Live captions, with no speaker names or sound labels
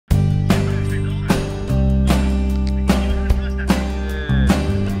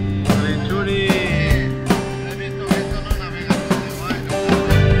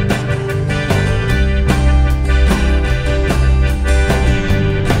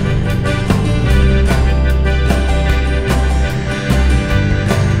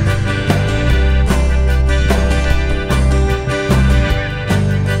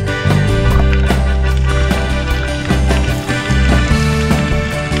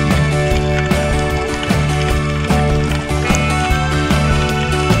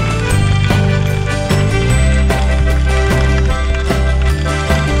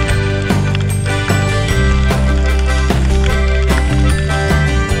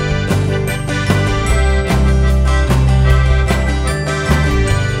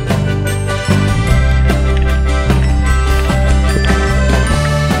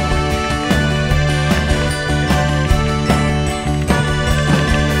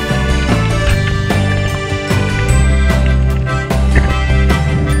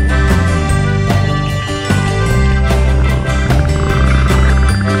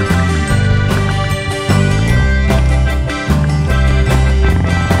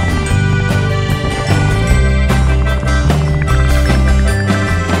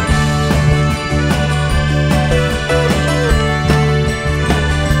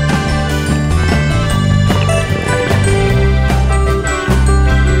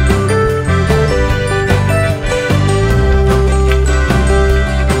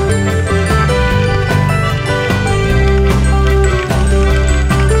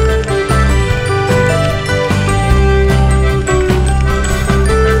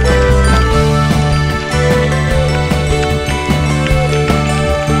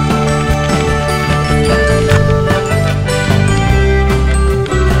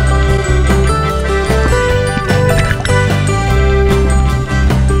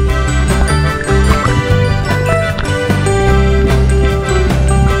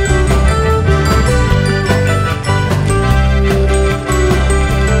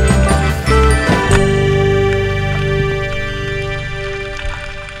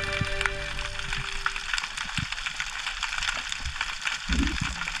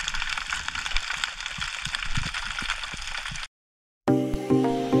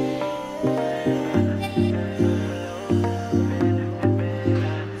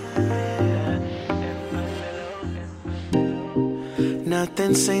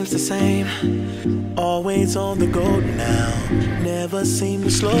nothing seems the same. Always on the go now, never seem to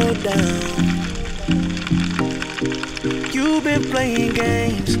slow down. You've been playing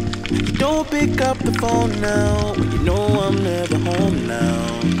games, you don't pick up the phone now. You know I'm never home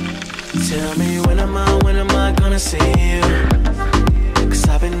now. Tell me when am I gonna see you? 'Cause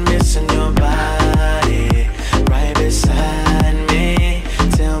I've been missing your body right beside me.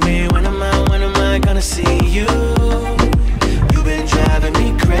 Tell me when am I gonna see you? You've been driving me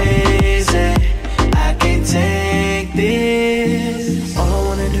crazy, I can't take this. All I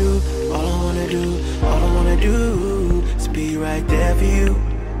wanna do is be right there for you,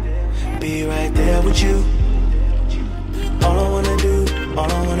 be right there with you. All I wanna do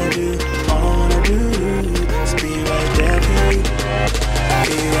is be right there for you,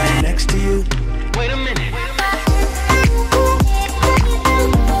 be right next to you. Wait a minute.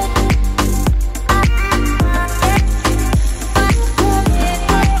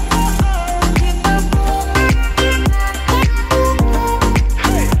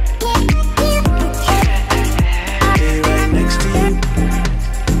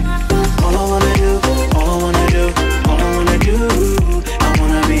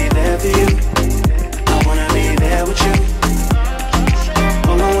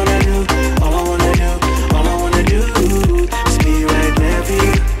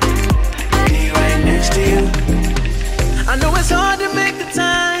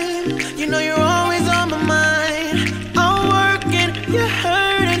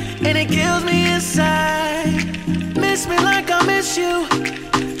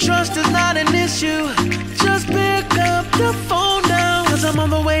 Trust is not an issue. Just pick up the phone now, 'cause I'm on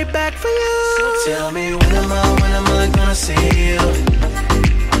the way back for you. So tell me when am I gonna see you?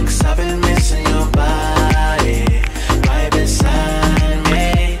 'Cause I've been missing your body right beside me.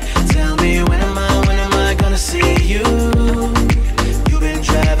 Tell me when am I gonna see you? You've been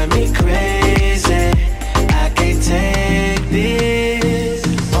driving me crazy, I can't take this.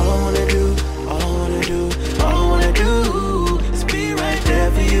 All I wanna do is be right there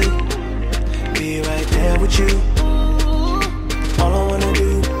for you, be right there with you. All I wanna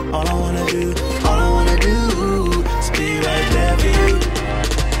do is be right there for you,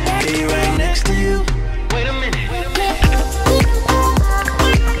 be right next to you. Wait a minute.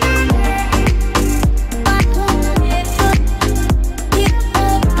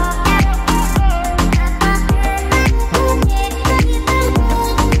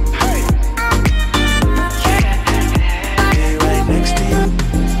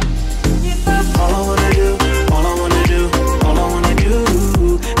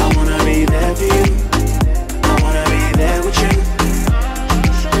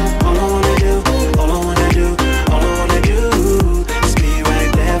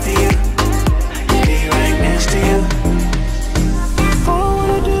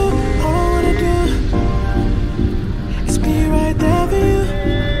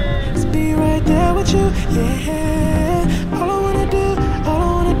 Yeah.